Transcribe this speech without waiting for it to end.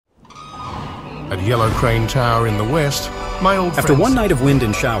At Yellow Crane Tower in the west, my old After friend... one night of wind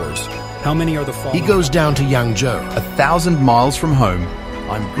and showers, how many are the following? He goes down to Yangzhou. 1,000 miles from home.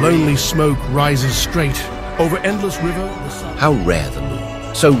 Lonely smoke rises straight over endless river. How rare the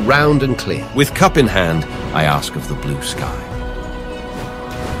moon, so round and clear. With cup in hand, I ask of the blue sky.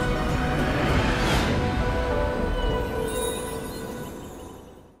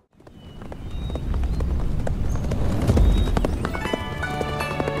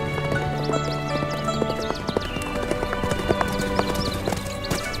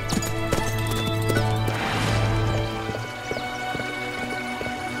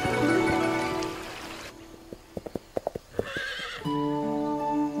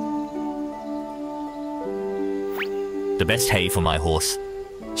 The best hay for my horse.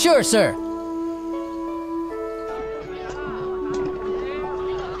 Sure, sir.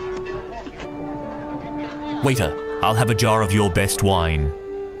 Waiter, I'll have a jar of your best wine.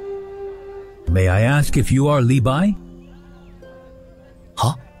 May I ask if you are Li Bai?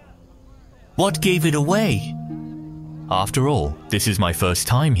 Huh? What gave it away? After all, this is my first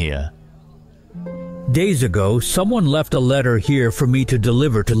time here. Days ago, someone left a letter here for me to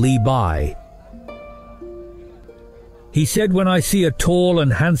deliver to Li Bai. He said when I see a tall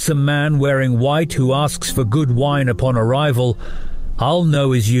and handsome man wearing white who asks for good wine upon arrival, I'll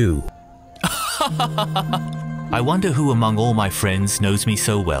know is you. I wonder who among all my friends knows me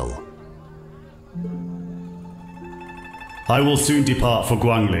so well. I will soon depart for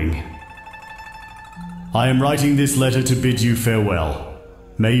Guangling. I am writing this letter to bid you farewell.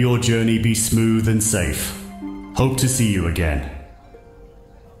 May your journey be smooth and safe. Hope to see you again.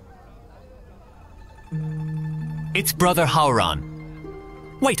 It's Brother Haoran.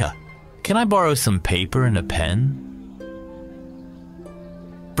 Waiter, can I borrow some paper and a pen?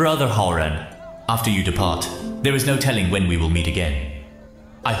 Brother Haoran, after you depart, there is no telling when we will meet again.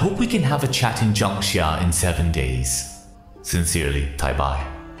 I hope we can have a chat in Zhangxia in 7 days. Sincerely, Tai Bai.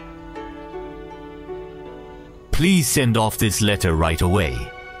 Please send off this letter right away.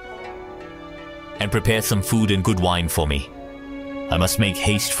 And prepare some food and good wine for me. I must make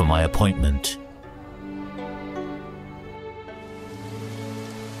haste for my appointment.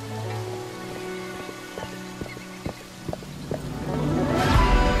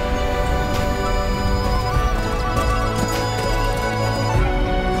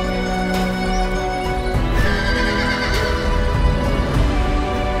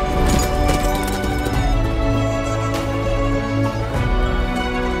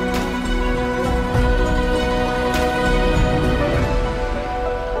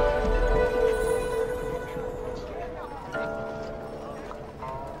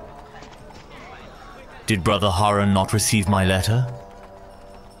 Did Brother Haoran not receive my letter?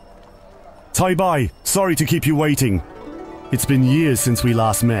 Tai Bai, sorry to keep you waiting. It's been years since we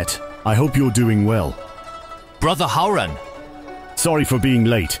last met. I hope you're doing well. Brother Haoran! Sorry for being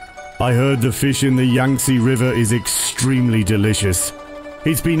late. I heard the fish in the Yangtze River is extremely delicious.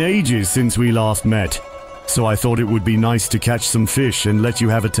 It's been ages since we last met, so I thought it would be nice to catch some fish and let you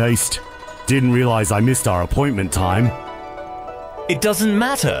have a taste. Didn't realize I missed our appointment time. It doesn't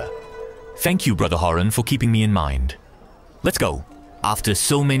matter. Thank you, Brother Haoran, for keeping me in mind. Let's go. After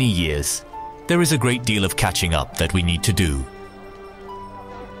so many years, there is a great deal of catching up that we need to do.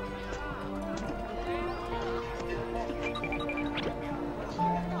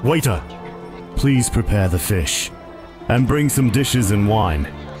 Waiter, please prepare the fish. And bring some dishes and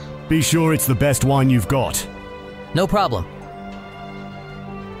wine. Be sure it's the best wine you've got. No problem.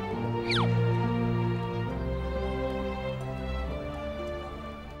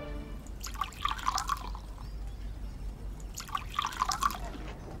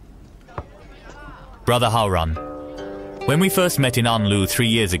 Brother Haoran, when we first met in Anlu 3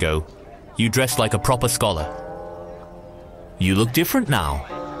 years ago, you dressed like a proper scholar. You look different now.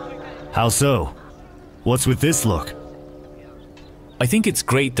 How so? What's with this look? I think it's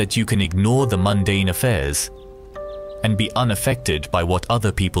great that you can ignore the mundane affairs and be unaffected by what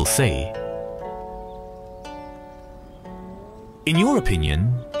other people say. In your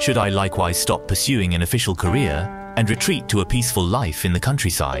opinion, should I likewise stop pursuing an official career and retreat to a peaceful life in the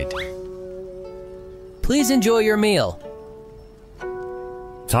countryside? Please enjoy your meal.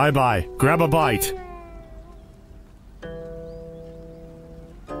 Tai Bai, grab a bite.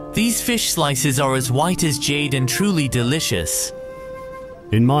 These fish slices are as white as jade and truly delicious.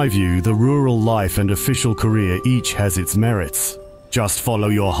 In my view, the rural life and official career each has its merits. Just follow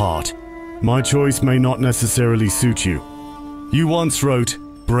your heart. My choice may not necessarily suit you. You once wrote,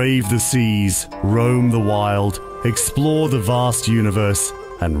 brave the seas, roam the wild, explore the vast universe,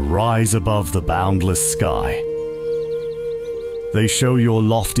 and rise above the boundless sky. They show your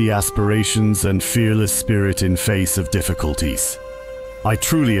lofty aspirations and fearless spirit in face of difficulties. I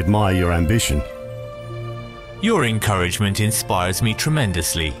truly admire your ambition. Your encouragement inspires me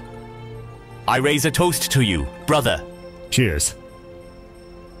tremendously. I raise a toast to you, brother. Cheers.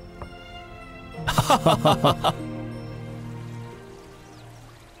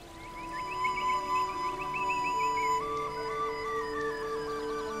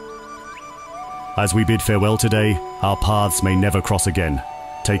 As we bid farewell today, our paths may never cross again.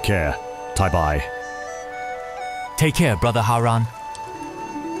 Take care. Li Bai. Take care, Brother Haoran.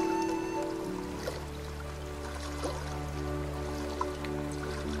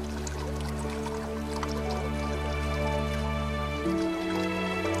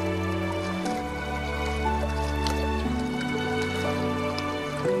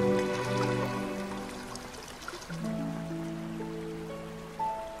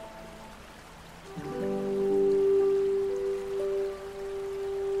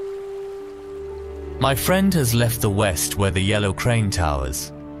 My friend has left the west where the yellow crane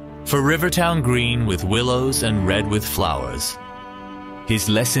towers, for Rivertown green with willows and red with flowers. His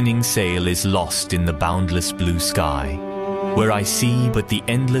lessening sail is lost in the boundless blue sky, where I see but the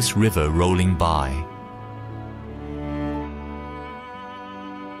endless river rolling by.